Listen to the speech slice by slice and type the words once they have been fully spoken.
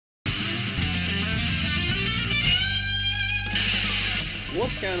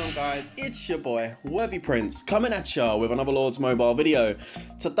What's going on, guys? It's your boy Worthy Prince coming at ya with another Lords Mobile video.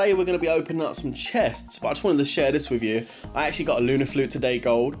 Today we're going to be opening up some chests, but I just wanted to share this with you. I actually got a Lunar Flute today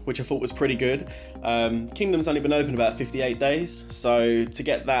gold, which I thought was pretty good. Kingdom's only been open about 58 days, so to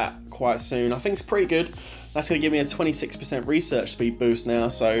get that quite soon I think it's pretty good. That's going to give me a 26% research speed boost now,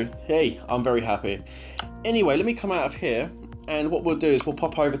 so hey, I'm very happy. Anyway, let me come out of here, and what we'll do is we'll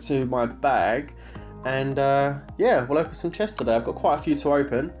pop over to my bag. And yeah, we'll open some chests today. I've got quite a few to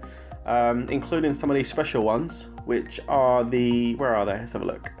open, including some of these special ones, which are the, where are they? Let's have a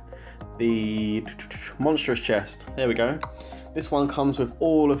look. The monstrous chest. There we go. This one comes with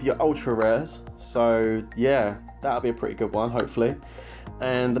all of your ultra rares, so yeah, that'll be a pretty good one, hopefully.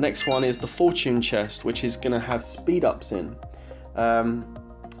 And the next one is the fortune chest, which is going to have speed ups in.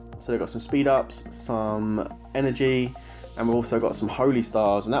 So they've got some speed ups, some energy, and we've also got some holy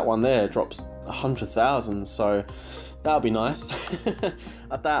stars, and that one there drops 100,000, so that'll be nice.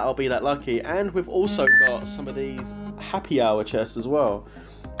 I doubt I'll be that lucky. And we've also got some of these happy hour chests as well,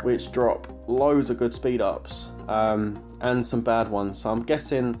 which drop loads of good speed ups, and some bad ones, so I'm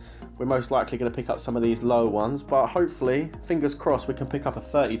guessing we're most likely going to pick up some of these low ones, but hopefully, fingers crossed, we can pick up a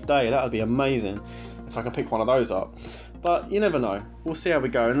 30-day. That would be amazing if I can pick one of those up. But you never know, we'll see how we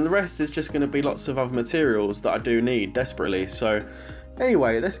go, and the rest is just going to be lots of other materials that I do need desperately. So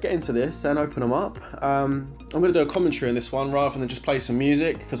anyway, let's get into this and open them up. I'm going to do a commentary on this one rather than just play some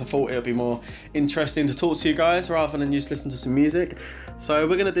music, because I thought it would be more interesting to talk to you guys rather than just listen to some music. So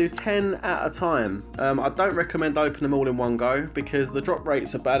we're going to do 10 at a time. I don't recommend opening them all in one go, because the drop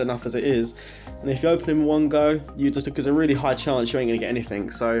rates are bad enough as it is, and if you open them in one go, there's a really high chance you ain't going to get anything.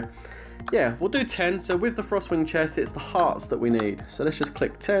 So yeah, we'll do 10. So with the Frostwing chest, it's the hearts that we need. So let's just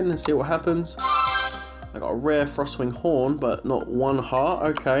click 10 and see what happens. I got a rare Frostwing horn, but not one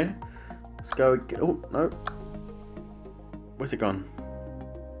heart. Okay, let's go. Oh no, where's it gone?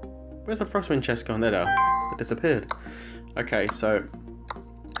 Where's the Frostwing chest gone? There, it disappeared. Okay, so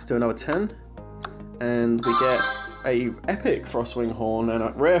let's do another 10, and we get a epic Frostwing horn and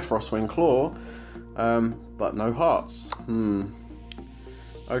a rare Frostwing claw, but no hearts.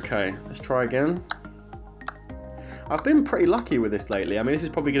 Okay, let's try again. I've been pretty lucky with this lately. I mean, this is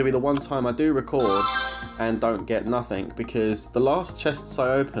probably going to be the one time I do record and don't get nothing, because the last chests I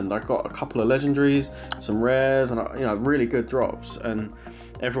opened, I got a couple of legendaries, some rares, and really good drops, and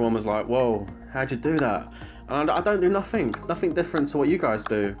everyone was like, whoa, how'd you do that? And I don't do nothing different to what you guys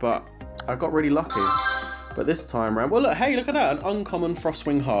do, but I got really lucky. But this time around, well, look, hey, look at that, an uncommon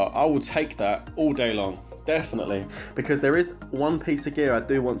Frostwing heart. I will take that all day long. Definitely, because there is one piece of gear I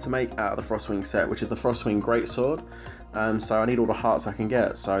do want to make out of the Frostwing set, which is the Frostwing Greatsword. So I need all the hearts I can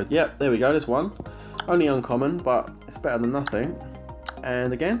get. So yep, there we go, there's one. Only uncommon, but it's better than nothing.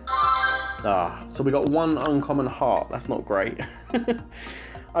 And again, so we got one uncommon heart. That's not great.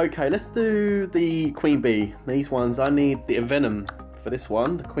 Okay, let's do the Queen Bee. These ones, I need the Venom for this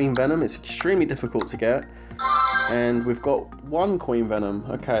one. The Queen Venom is extremely difficult to get, and we've got one Queen Venom.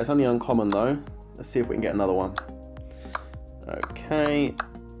 Okay, it's only uncommon though. Let's see if we can get another one. Okay,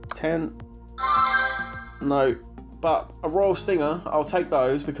 10. No, but a Royal Stinger, I'll take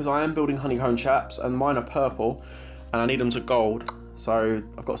those, because I am building honeycomb chaps and mine are purple and I need them to gold. So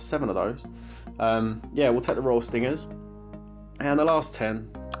I've got 7 of those. Yeah, we'll take the Royal Stingers. And the last 10.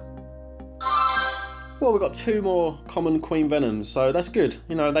 Well, we've got 2 more common Queen Venoms, so that's good.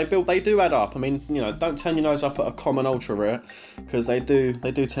 They do add up. I mean, don't turn your nose up at a common ultra rare, because they do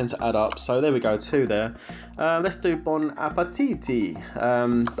tend to add up. So there we go, 2 there. Let's do Bon Appetiti.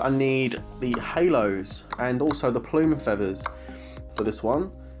 I need the halos and also the plume feathers for this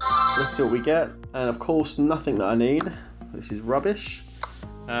one. So let's see what we get. And of course, nothing that I need, which is rubbish.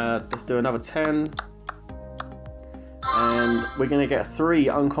 Let's do another 10. And we're going to get 3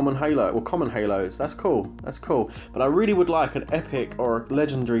 uncommon common halos. That's cool. That's cool. But I really would like an epic or a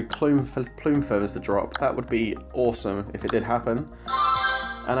legendary plume feathers to drop. That would be awesome if it did happen.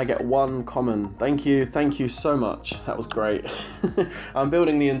 And I get 1 common. Thank you so much. That was great. I'm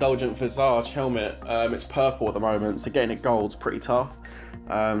building the Indulgent Visage helmet. It's purple at the moment, so getting it gold's pretty tough.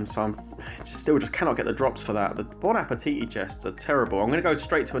 So I'm still just cannot get the drops for that. The Bon Appetiti chests are terrible. I'm going to go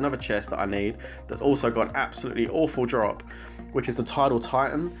straight to another chest that I need that's also got an absolutely awful drop, which is the Tidal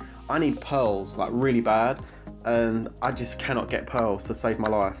Titan. I need pearls, like really bad, and I just cannot get pearls to save my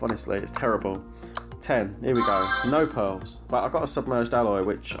life. Honestly, it's terrible. 10, here we go. No pearls, but I've got a submerged alloy,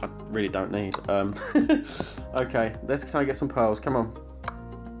 which I really don't need. Okay, can I get some pearls? Come on.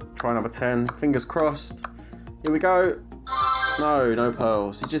 Try another 10. Fingers crossed. Here we go. No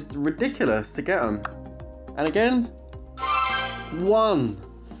pearls. It's just ridiculous to get them. And again, 1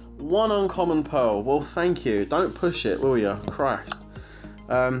 uncommon pearl. Well, thank you. Don't push it, will you? Christ.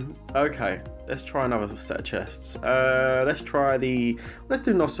 Okay, let's try another set of chests. Let's do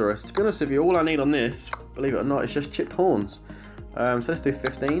Rhinoceros. To be honest with you, all I need on this, believe it or not, is just chipped horns. So let's do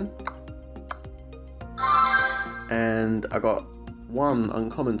 15. And I got 1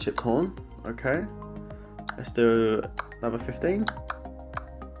 uncommon chipped horn. Okay, let's do another 15.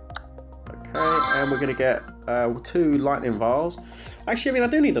 Okay, and we're gonna get 2 lightning vials. Actually, I mean, I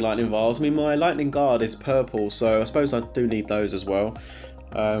do need the lightning vials. I mean, my lightning guard is purple, so I suppose I do need those as well.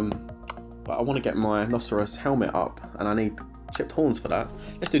 But I want to get my Rhinoceros helmet up, and I need chipped horns for that.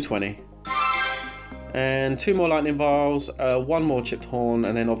 Let's do 20. And 2 more lightning vials, 1 more chipped horn,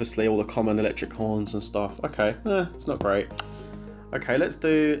 and then obviously all the common electric horns and stuff. Okay, it's not great. Okay, let's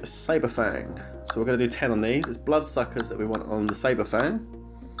do Saber Fang. So we're going to do 10 on these. It's bloodsuckers that we want on the Saber Fang.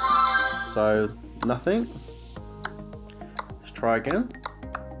 So, nothing. Let's try again.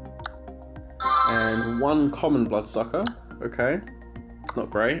 And 1 common bloodsucker. Okay, it's not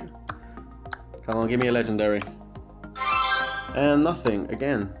great. Come on, give me a legendary. And nothing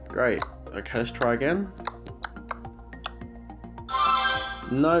again. Great. Okay, let's try again.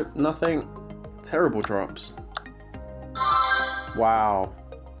 Nope, nothing. Terrible drops. Wow.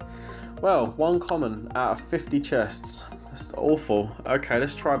 Well, 1 common out of 50 chests. That's awful. Okay,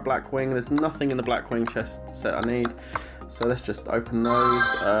 let's try Blackwing. There's nothing in the Blackwing chest set I need. So let's just open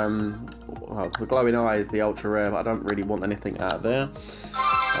those. Well, the glowing eye is the ultra rare, but I don't really want anything out of there.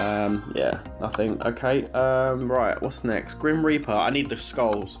 Yeah, nothing. Okay, right, what's next? Grim Reaper. I need the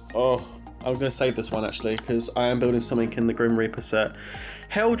skulls. Oh, I'm going to save this one actually, because I am building something in the Grim Reaper set.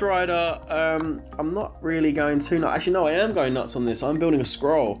 Helldrider, I'm not really going too nuts. Actually, no, I am going nuts on this. I'm building a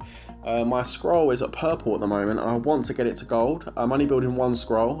scroll. My scroll is at purple at the moment, and I want to get it to gold. I'm only building 1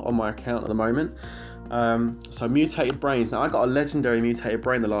 scroll on my account at the moment. So mutated brains. Now I got a legendary mutated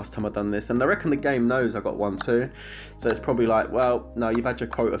brain the last time I've done this, and I reckon the game knows I got 1 too. So it's probably like, well, no, you've had your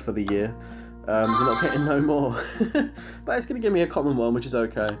quota for the year. You're not getting no more. But it's going to give me a common one, which is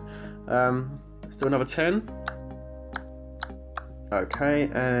okay. Let's do another 10. Okay,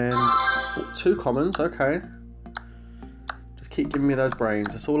 and 2 commons. Okay. Just keep giving me those brains.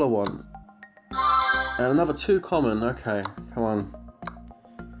 That's all I want. And another 2 common. Okay, come on.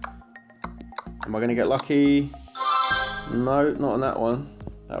 Am I going to get lucky? No, not on that one.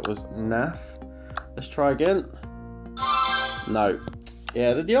 That was naff. Let's try again. No.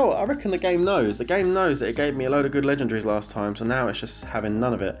 Yeah, I reckon the game knows. The game knows that it gave me a load of good legendaries last time, so now it's just having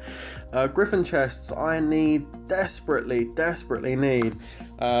none of it. Griffin chests, I desperately need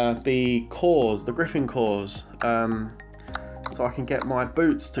the cores, the Griffin cores, so I can get my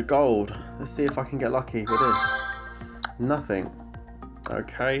boots to gold. Let's see if I can get lucky with this. Nothing.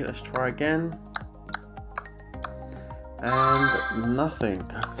 Okay, let's try again. And nothing.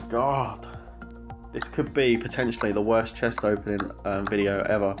 God. This could be potentially the worst chest opening video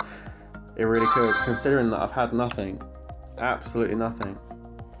ever. It really could, considering that I've had nothing. Absolutely nothing.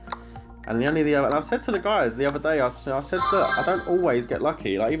 And I said to the guys the other day, I said that I don't always get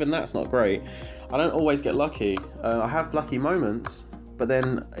lucky. Like, even that's not great. I don't always get lucky. I have lucky moments, but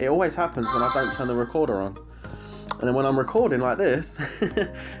then it always happens when I don't turn the recorder on. And then when I'm recording like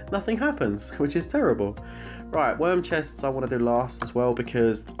this, nothing happens, which is terrible. Right, worm chests I want to do last as well,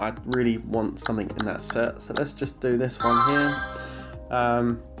 because I really want something in that set. So let's just do this one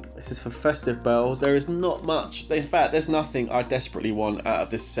here. This is for festive bells. There is not much. In fact, there's nothing I desperately want out of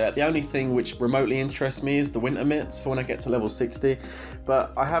this set. The only thing which remotely interests me is the winter mitts for when I get to level 60.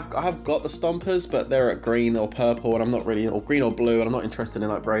 But I have got the stompers, but they're at green or purple, and I'm not really, or green or blue, and I'm not interested in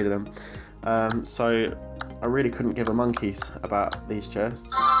upgrading them. So I really couldn't give a monkeys about these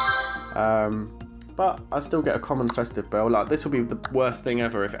chests. But I still get a common festive bell. Like, this will be the worst thing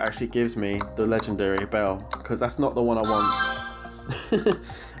ever if it actually gives me the legendary bell, because that's not the one I want.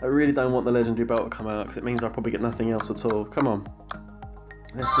 I really don't want the legendary belt to come out, because it means I'll probably get nothing else at all. Come on.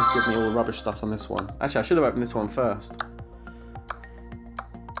 Let's just give me all the rubbish stuff on this one. Actually, I should have opened this one first.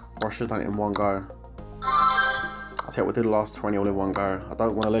 Or I should have done it in one go. I'll tell you what, we'll do the last 20 all in one go. I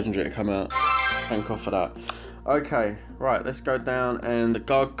don't want a legendary to come out. Thank God for that. Okay, right, let's go down, and the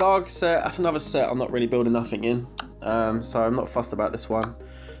Garg set, that's another set I'm not really building nothing in, so I'm not fussed about this one,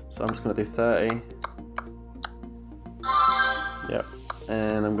 so I'm just going to do 30, yep,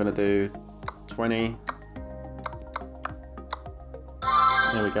 and I'm going to do 20,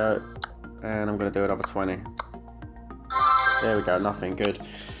 there we go, and I'm going to do another 20, there we go, nothing, good.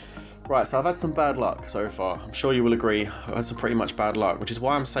 Right, so I've had some bad luck so far. I'm sure you will agree. I've had some pretty much bad luck, which is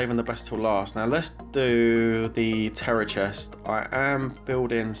why I'm saving the best till last. Now let's do the Terror chest. I am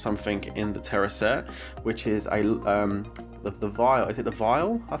building something in the Terror set, which is a the vial. Is it the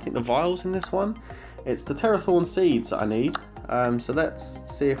vial? I think the vial's in this one. It's the Terrathorn seeds that I need. So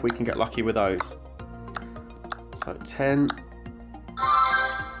let's see if we can get lucky with those. So 10.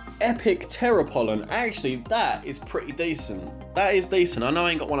 Epic Terra Pollen. Actually, that is pretty decent. That is decent. I know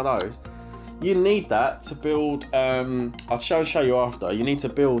I ain't got one of those. You need that to build. I'll show you after. You need to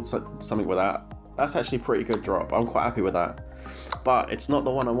build something with that. That's actually a pretty good drop. I'm quite happy with that. But it's not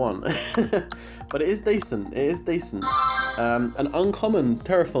the one I want. But it is decent. It is decent. An uncommon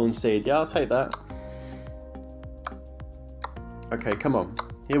Terraform seed. Yeah, I'll take that. Okay, come on.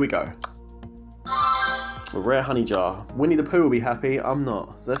 Here we go. A rare honey jar. Winnie the Pooh will be happy. I'm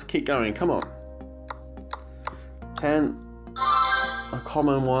not. So let's keep going. Come on. 10. A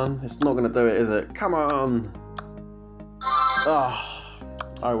common one. It's not going to do it, is it? Come on.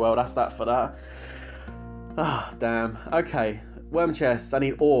 Oh well, that's that for that. Damn. Okay. Worm chests. I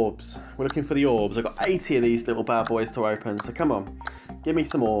need orbs. We're looking for the orbs. I've got 80 of these little bad boys to open. So come on. Give me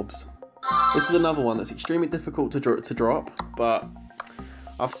some orbs. This is another one that's extremely difficult to drop. But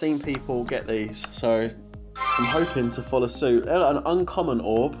I've seen people get these. So I'm hoping to follow suit. An uncommon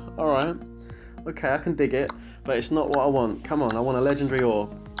orb. Alright. Okay, I can dig it. But it's not what I want. Come on, I want a legendary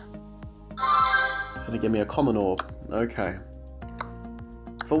orb. It's going to give me a common orb. Okay.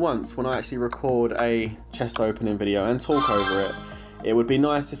 For once, when I actually record a chest opening video and talk over it, it would be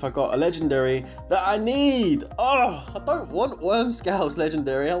nice if I got a legendary that I need. Oh, I don't want Wormscale's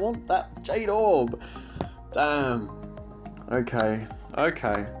legendary. I want that Jade Orb. Damn. Okay.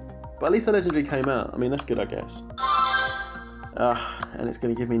 Okay. But at least the legendary came out. I mean, that's good, I guess. And it's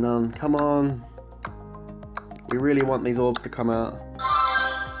going to give me none. Come on. We really want these orbs to come out.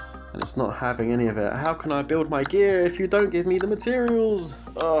 And it's not having any of it. How can I build my gear if you don't give me the materials?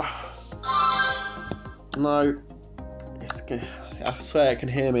 Ugh. No. I swear it can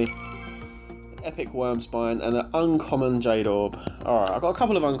hear me. Epic Worm Spine and an uncommon Jade Orb. Alright, I got a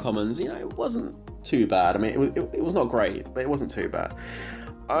couple of uncommons. You know, it wasn't too bad. I mean, it was not great, but it wasn't too bad.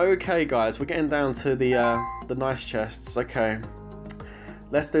 Okay, guys, we're getting down to the nice chests. Okay.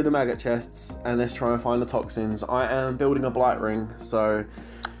 Let's do the maggot chests and let's try and find the toxins. I am building a blight ring, so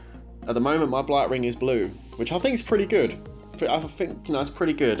at the moment my blight ring is blue, which I think is pretty good. I think, you know, it's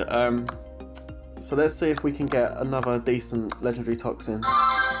pretty good. So let's see if we can get another decent legendary toxin.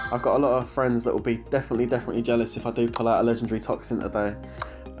 I've got a lot of friends that will be definitely jealous if I do pull out a legendary toxin today.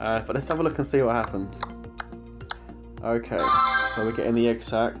 But let's have a look and see what happens. Okay, so we're getting the egg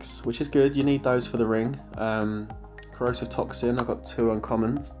sacs, which is good. You need those for the ring. Corrosive toxin, I've got 2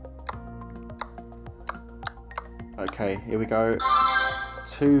 uncommons. Okay, here we go.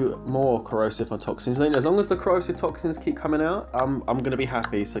 2 more corrosive toxins. As long as the corrosive toxins keep coming out, I'm going to be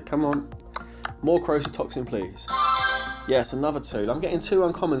happy. So come on. More corrosive toxin, please. Yes, another 2. I'm getting 2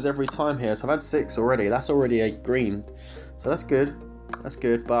 uncommons every time here, so I've had 6 already. That's already a green. So that's good. That's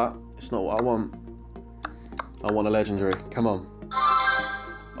good, but it's not what I want. I want a legendary. Come on.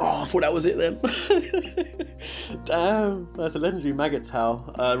 Oh, I thought that was it then. Damn, that's a legendary maggot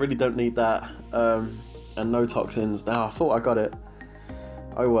towel. I really don't need that. And no toxins. Now, I thought I got it.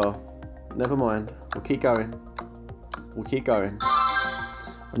 Oh well. Never mind. We'll keep going. We'll keep going.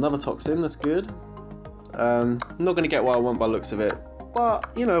 Another toxin, that's good. I'm not going to get what I want by the looks of it.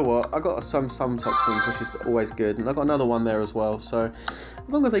 But, you know what, I got some toxins, which is always good. And I've got another one there as well. So, as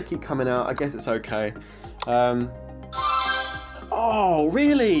long as they keep coming out, I guess it's okay. Oh,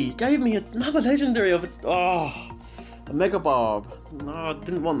 really? Gave me another legendary of a Mega Barb. No, I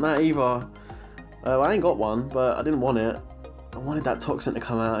didn't want that either. I ain't got one, but I didn't want it. I wanted that toxin to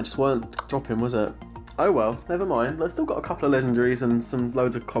come out. I just weren't dropping, was it? Oh well, never mind. I've still got a couple of legendaries and some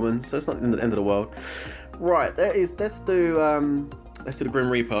loads of commons, so it's not the end of the world. Right, let's do the Grim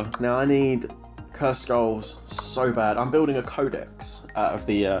Reaper. Now I need Cursed Skulls so bad. I'm building a codex out of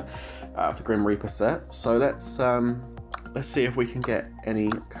the Grim Reaper set. So let's see if we can get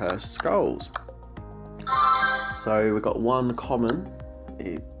any Cursed Skulls. So we've got 1 common.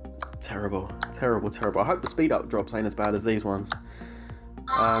 Terrible. I hope the speed up drops ain't as bad as these ones.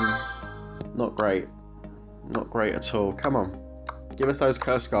 Not great. Not great at all. Come on. Give us those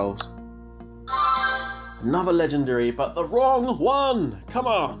Cursed Skulls. Another legendary, but the wrong one! Come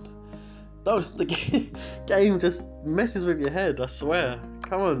on! The game just messes with your head, I swear.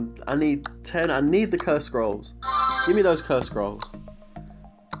 Come on, I need 10. I need the Cursed Scrolls. Give me those Cursed Scrolls.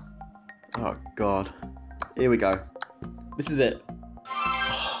 Oh god. Here we go. This is it.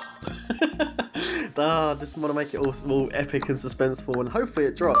 I just want to make it all epic and suspenseful, and hopefully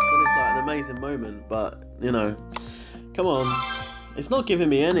it drops and it's like an amazing moment, but you know, come on. It's not giving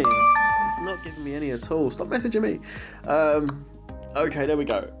me any. It's not giving me any at all. Stop messaging me. Okay, there we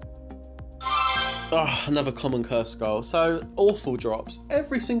go. Oh, another common curse skull. So, awful drops.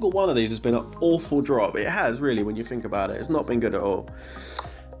 Every single one of these has been an awful drop. It has, really, when you think about it. It's not been good at all.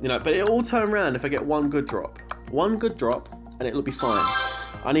 You know, but it'll all turn around if I get one good drop. One good drop, and it'll be fine.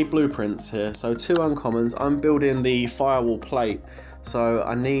 I need blueprints here. So, 2 uncommons. I'm building the firewall plate. So,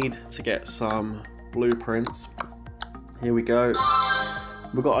 I need to get some blueprints. Here we go.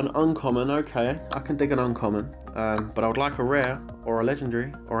 We've got an uncommon. Okay, I can dig an uncommon. But I would like a rare, or a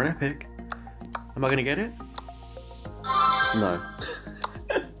legendary, or an epic. Am I going to get it? No.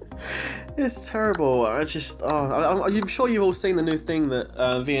 It's terrible. I'm sure you've all seen the new thing that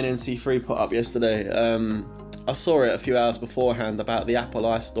VNNC3 put up yesterday. I saw it a few hours beforehand about the Apple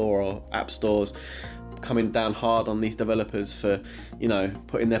iStore or App Stores coming down hard on these developers for, you know,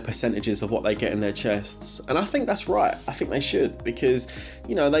 putting their percentages of what they get in their chests. And I think that's right. I think they should, because,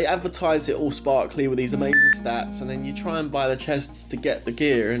 you know, they advertise it all sparkly with these amazing stats, and then you try and buy the chests to get the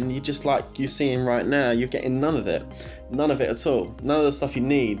gear, and you just, like you're seeing right now, you're getting none of it. None of it at all. None of the stuff you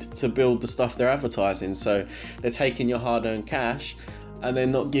need to build the stuff they're advertising. So they're taking your hard-earned cash and they're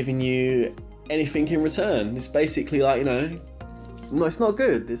not giving you anything in return. It's basically like, you know, no, it's not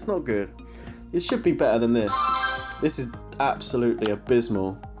good. It's not good. It should be better than this. This is absolutely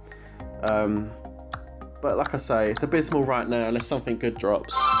abysmal. But like I say, it's abysmal right now unless something good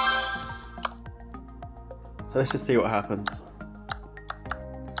drops. So let's just see what happens.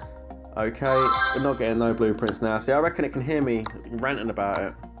 Okay, we're not getting no blueprints now. See, I reckon it can hear me ranting about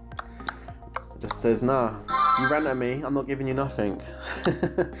it. It just says, nah, you rant at me, I'm not giving you nothing.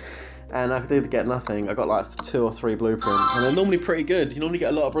 And I did get nothing. I got like 2 or 3 blueprints, and they're normally pretty good. You normally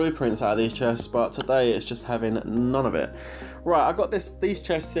get a lot of blueprints out of these chests, but today it's just having none of it. Right, I got these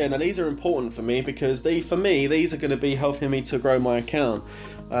chests here. Now these are important for me because for me these are going to be helping me to grow my account.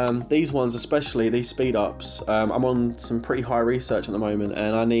 These ones especially, these speed ups. I'm on some pretty high research at the moment,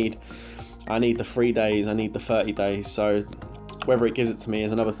 and I need the 3 days. I need the 30 days. So whether it gives it to me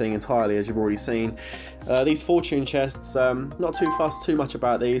is another thing entirely, as you've already seen. These fortune chests, not too fussed too much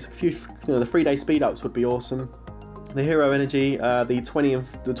about these. A few, you know, the 3 day speed ups would be awesome. The hero energy,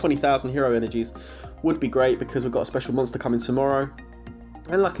 the 20,000 hero energies would be great because we've got a special monster coming tomorrow.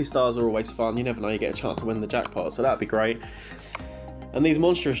 And lucky stars are always fun. You never know, you get a chance to win the jackpot, so that'd be great. And these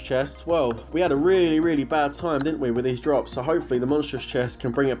monstrous chests, well, we had a really, really bad time, didn't we, with these drops? So hopefully the monstrous chest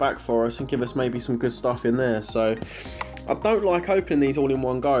can bring it back for us and give us maybe some good stuff in there. So I don't like opening these all in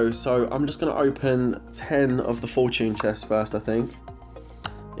one go, so I'm just going to open 10 of the fortune chests first, I think.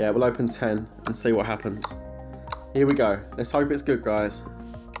 Yeah, we'll open 10 and see what happens. Here we go. Let's hope it's good, guys.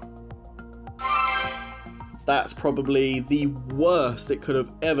 That's probably the worst it could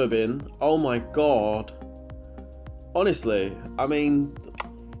have ever been. Oh my god. Honestly, I mean,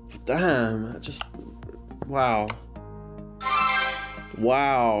 damn, just, wow.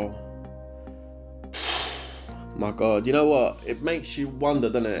 Wow. My god, you know what? It makes you wonder,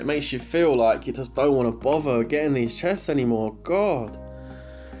 doesn't it? It makes you feel like you just don't want to bother getting these chests anymore. God.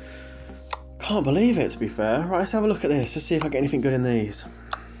 Can't believe it, to be fair. Right, let's have a look at this. Let's see if I get anything good in these.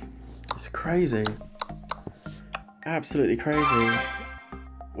 It's crazy. Absolutely crazy.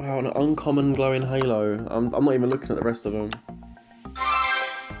 Wow, an uncommon glowing halo. I'm not even looking at the rest of them.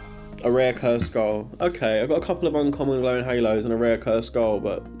 A rare cursed skull. Okay, I've got a couple of uncommon glowing halos and a rare cursed skull,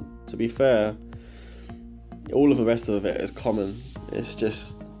 but to be fair, all of the rest of it is common. It's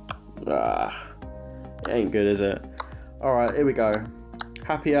just, it ain't good, is it? Alright, here we go.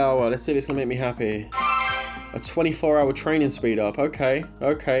 Happy hour. Let's see if it's going to make me happy. A 24-hour training speed up. Okay,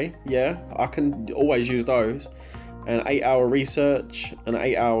 yeah. I can always use those. An 8-hour research, an 2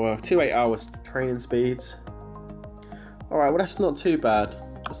 8-hour training speeds. Alright, well that's not too bad.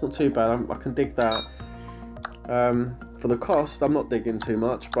 That's not too bad. I can dig that. For the cost, I'm not digging too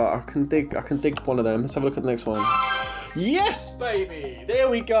much, but I can dig one of them. Let's have a look at the next one. Yes, baby! There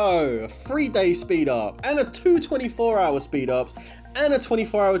we go. A 3-day speed up, and a 2 24-hour speed ups, and a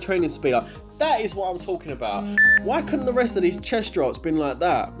 24-hour training speed up. That is what I'm talking about. Why couldn't the rest of these chest drops been like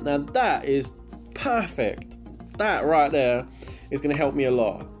that? Now that is perfect. That right there is going to help me a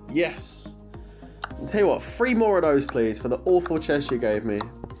lot. Yes. I'll tell you what, 3 more of those please for the awful chest you gave me.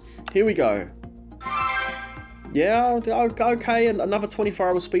 Here we go. Yeah, okay, and another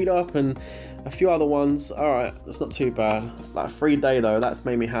 24-hour speed up and a few other ones. Alright, that's not too bad. Like a 3-day though, that's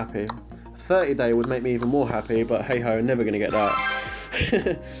made me happy. A 30-day would make me even more happy, but hey ho, never going to get that.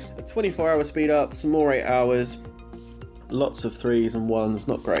 A 24-hour speed up, some more 8 hours. Lots of 3s and 1s,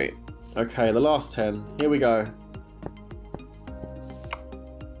 not great. Okay, the last 10. Here we go.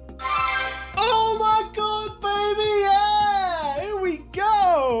 Oh my god, baby! Yeah! Here we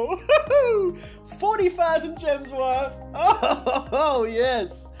go! 40,000 gems worth! Oh,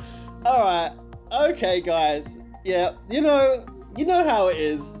 yes! Alright, Okay, guys. Yeah, you know how it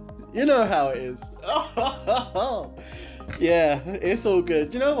is. You know how it is. Yeah, it's all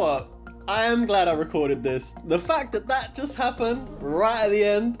good. You know what? I am glad I recorded this. The fact that just happened right at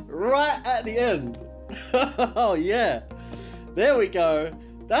the end. Oh yeah, there we go.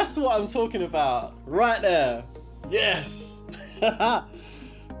 That's what I'm talking about right there. Yes.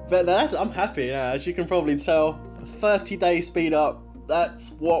 But I'm happy. Yeah, as you can probably tell, 30-day speed up.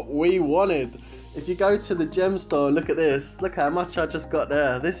 That's what we wanted. If you go to the gem store and look at this, look how much I just got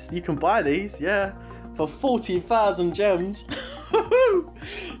there. This, you can buy these, yeah, for 40,000 gems.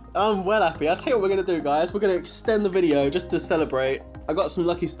 I'm well happy. I'll tell you what we're going to do, guys. We're going to extend the video just to celebrate. I got some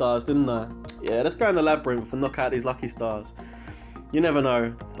lucky stars, didn't I? Yeah, let's go in the Labyrinth and knock out these lucky stars. You never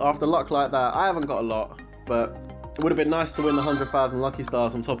know. After luck like that, I haven't got a lot, but it would have been nice to win the 100,000 lucky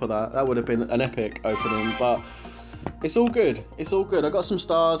stars on top of that. That would have been an epic opening, but it's all good. It's all good. I got some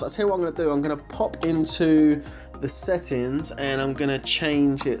stars. I'll tell you what I'm going to do. I'm going to pop into the settings and I'm going to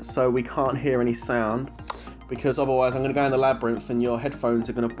change it so we can't hear any sound, because otherwise I'm going to go in the Labyrinth and your headphones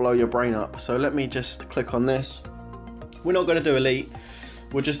are going to blow your brain up. So let me just click on this. We're not going to do Elite.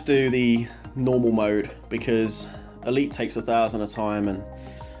 We'll just do the normal mode, because Elite takes 1,000 a time and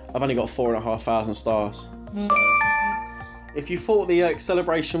I've only got 4,500 stars. So if you thought the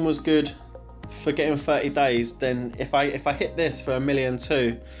celebration was good for getting 30 days, then if I hit this for 1.2 million,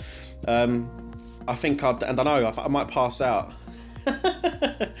 I think I don't know, I might pass out.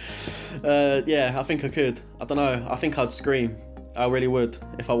 Yeah, I think I could. I don't know. I think I'd scream. I really would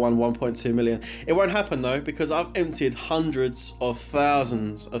if I won 1.2 million. It won't happen though, because I've emptied hundreds of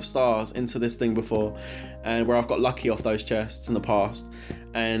thousands of stars into this thing before, and where I've got lucky off those chests in the past,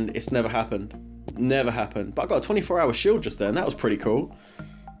 and it's never happened. Never happened. But I got a 24-hour shield just then. That was pretty cool.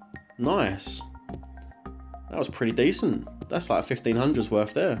 Nice. That was pretty decent. That's like 1,500's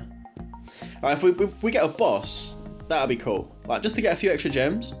worth there. Alright, if we get a boss, that'd be cool. Like, just to get a few extra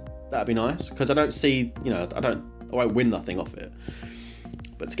gems, that'd be nice. Because I don't see, you know, I won't win nothing off it.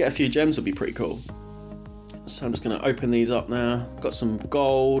 But to get a few gems would be pretty cool. So I'm just going to open these up now. Got some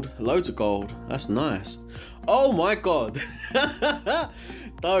gold, loads of gold. That's nice. Oh my god.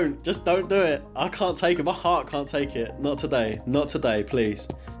 Just don't do it. I can't take it. My heart can't take it. Not today. Not today, please.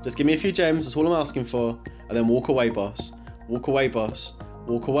 Just give me a few gems. That's all I'm asking for. And then walk away, boss. Walk away, boss.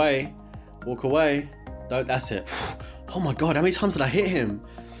 Walk away. Walk away. Don't. That's it. Oh my god. How many times did I hit him?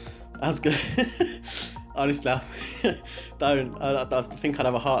 That's good. Honestly, don't. I think I'd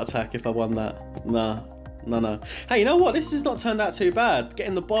have a heart attack if I won that. Nah. No. Hey, you know what? This has not turned out too bad.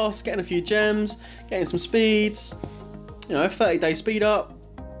 Getting the boss, getting a few gems, getting some speeds. You know, 30-day speed up.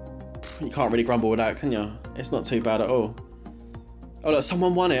 You can't really grumble with that, can you? It's not too bad at all. Oh look,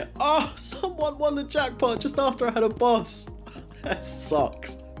 someone won it. Oh, someone won the jackpot just after I had a boss. That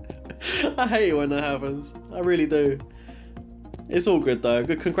sucks. I hate it when that happens. I really do. It's all good though.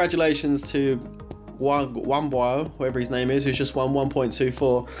 Good congratulations to Wamboil, whoever his name is, who's just won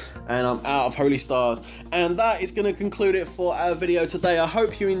 1.24, and I'm out of holy stars. And that is going to conclude it for our video today. I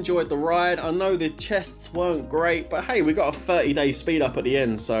hope you enjoyed the ride. I know the chests weren't great, but hey, we got a 30-day speed up at the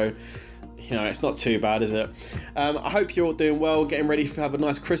end, so you know, it's not too bad, is it? I hope you're all doing well, getting ready to have a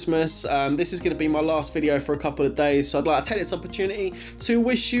nice Christmas. This is going to be my last video for a couple of days, so I'd like to take this opportunity to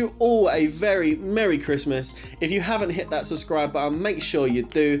wish you all a very Merry Christmas. If you haven't hit that subscribe button, make sure you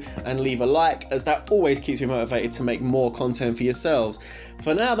do, and leave a like, as that always keeps me motivated to make more content for yourselves.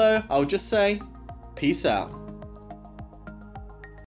 For now though, I'll just say, peace out.